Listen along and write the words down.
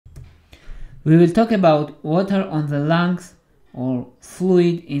We will talk about water on the lungs or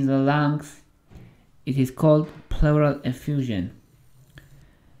fluid in the lungs. It is called pleural effusion.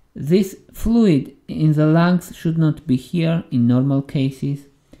 This fluid in the lungs should not be here in normal cases,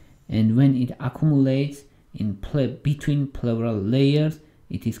 and when it accumulates in between pleural layers,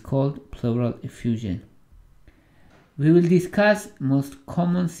 it is called pleural effusion. We will discuss most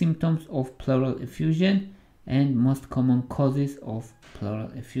common symptoms of pleural effusion and most common causes of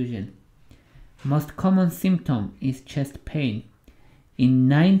pleural effusion. Most common symptom is chest pain. In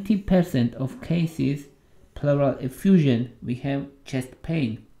 90% of cases, pleural effusion, we have chest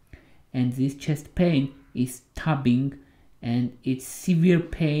pain, and this chest pain is stabbing and it's severe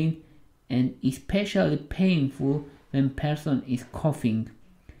pain and especially painful when person is coughing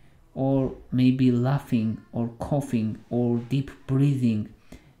or maybe laughing or coughing or deep breathing.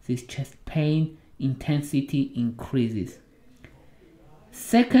 This chest pain intensity increases.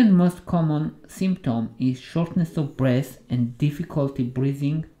 Second most common symptom is shortness of breath and difficulty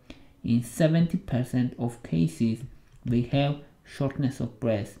breathing. In 70% of cases, we have shortness of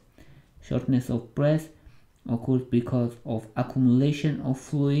breath. Shortness of breath occurs because of accumulation of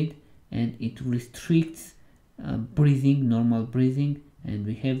fluid and it restricts breathing, normal breathing, and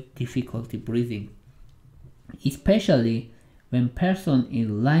we have difficulty breathing. Especially when person is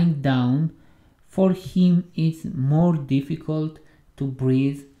lying down, for him it's more difficult to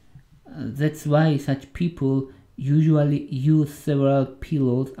breathe. That's why such people usually use several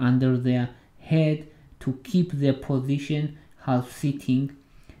pillows under their head to keep their position half sitting,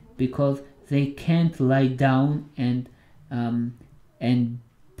 because they can't lie down and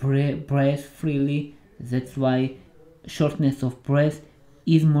breathe freely. That's why shortness of breath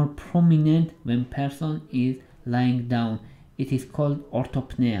is more prominent when person is lying down. It is called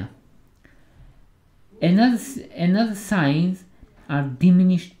orthopnea. Another signs are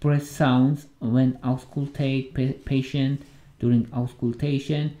diminished breath sounds when auscultate patient. During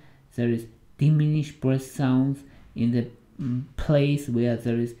auscultation, there is diminished breath sounds in the place where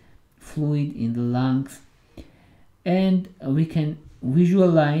there is fluid in the lungs, and we can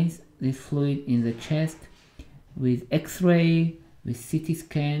visualize this fluid in the chest with X-ray, with CT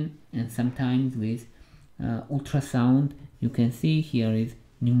scan, and sometimes with ultrasound. You can see here is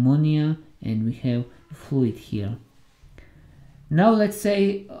pneumonia and we have fluid here. Now let's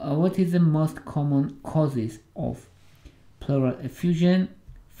say what is the most common causes of pleural effusion.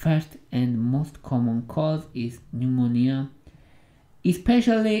 First and most common cause is pneumonia,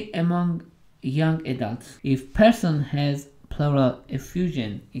 especially among young adults. If person has pleural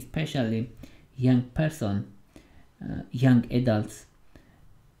effusion, especially young person, young adults,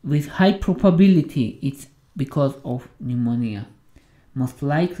 with high probability it's because of pneumonia. Most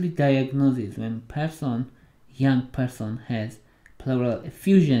likely diagnosis when young person has pleural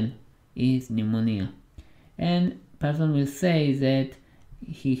effusion is pneumonia, and person will say that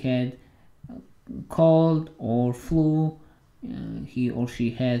he had cold or flu. He or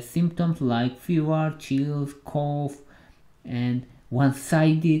she has symptoms like fever, chills, cough, and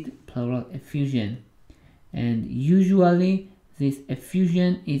one-sided pleural effusion. And usually this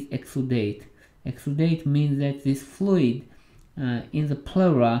effusion is exudate. Exudate means that this fluid in the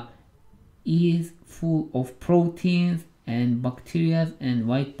pleura is full of proteins and bacteria and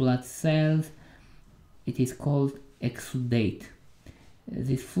white blood cells. It is called exudate.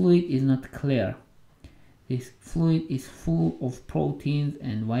 This fluid is not clear. This fluid is full of proteins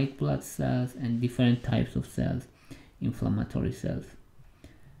and white blood cells and different types of cells, inflammatory cells.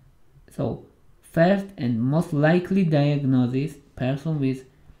 So first and most likely diagnosis, person with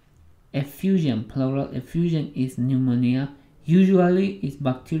effusion, pleural effusion, is pneumonia. Usually it's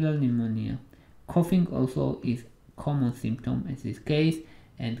bacterial pneumonia. Coughing also is common symptom in this case,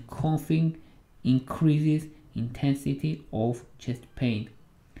 and coughing increases intensity of chest pain.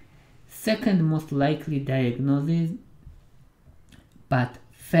 Second most likely diagnosis, but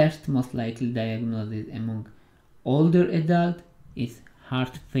first most likely diagnosis among older adult, is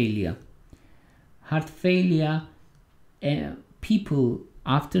heart failure. Heart failure, people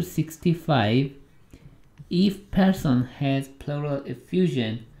after 65, if person has pleural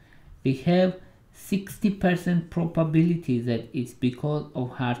effusion, we have 60% probability that it's because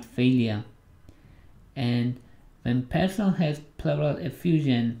of heart failure. And when person has pleural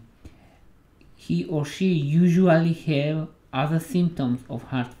effusion, he or she usually have other symptoms of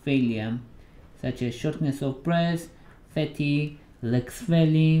heart failure, such as shortness of breath, fatigue, leg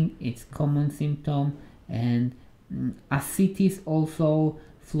swelling, it's common symptom, and ascites also,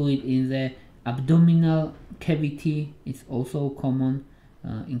 fluid in the abdominal cavity, is also common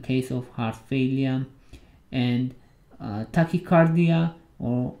in case of heart failure, and tachycardia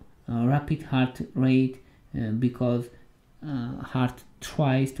or rapid heart rate because heart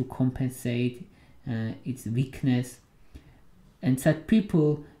tries to compensate its weakness, and such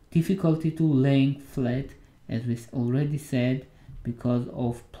people difficulty to laying flat, as we already said, because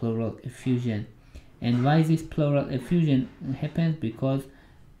of pleural effusion. And why this pleural effusion happens? Because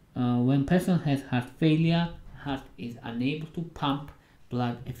when person has heart failure, heart is unable to pump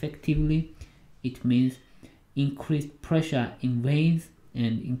blood effectively. It means increased pressure in veins,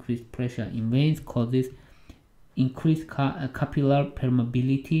 and increased pressure in veins causes increased capillary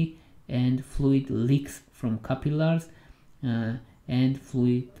permeability, and fluid leaks from capillaries, and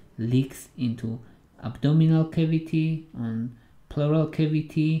fluid leaks into abdominal cavity, on pleural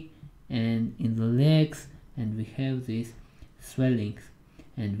cavity, and in the legs, and we have these swellings,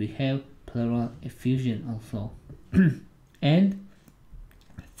 and we have pleural effusion also. And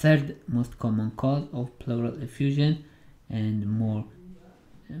third most common cause of pleural effusion, and more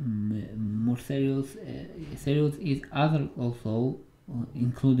serious is other also,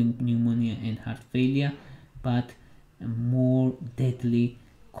 including pneumonia and heart failure, but a more deadly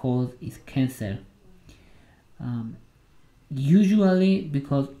cause is cancer, usually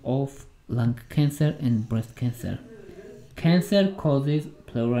because of lung cancer and breast cancer. Cancer causes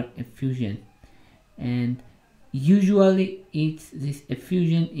pleural effusion, and usually this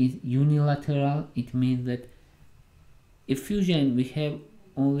effusion is unilateral. It means that effusion we have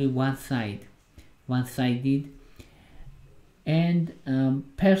only one-sided, and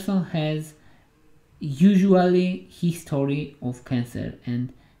person has usually history of cancer,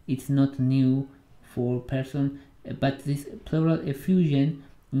 and it's not new for person, but this pleural effusion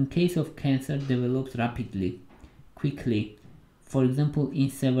in case of cancer develops rapidly, quickly, for example in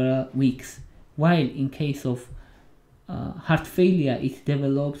several weeks, while in case of heart failure it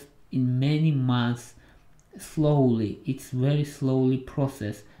develops in many months, slowly. It's very slowly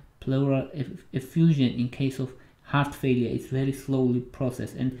processed. Pleural effusion in case of heart failure is very slowly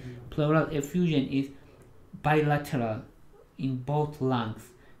processed, and pleural effusion is bilateral in both lungs,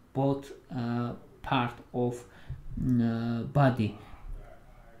 both part of body.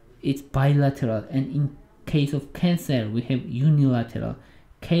 It's bilateral, and in case of cancer we have unilateral.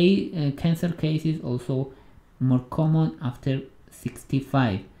 Cancer cases also more common after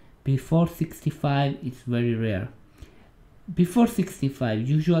 65. Before 65 it's very rare. Before 65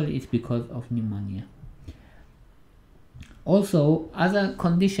 usually it's because of pneumonia. Also other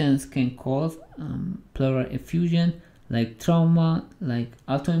conditions can cause pleural effusion, like trauma, like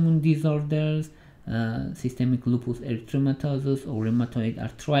autoimmune disorders, systemic lupus erythematosus or rheumatoid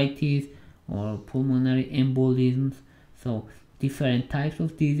arthritis, or pulmonary embolisms. So different types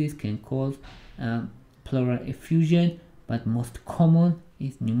of disease can cause pleural effusion, but most common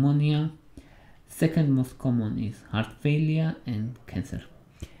is pneumonia. Second most common is heart failure and cancer.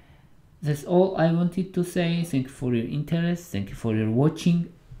 That's all I wanted to say. Thank you for your interest. Thank you for your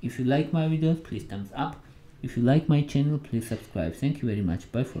watching. If you like my videos, please thumbs up. If you like my channel, please subscribe. Thank you very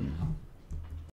much. Bye for now.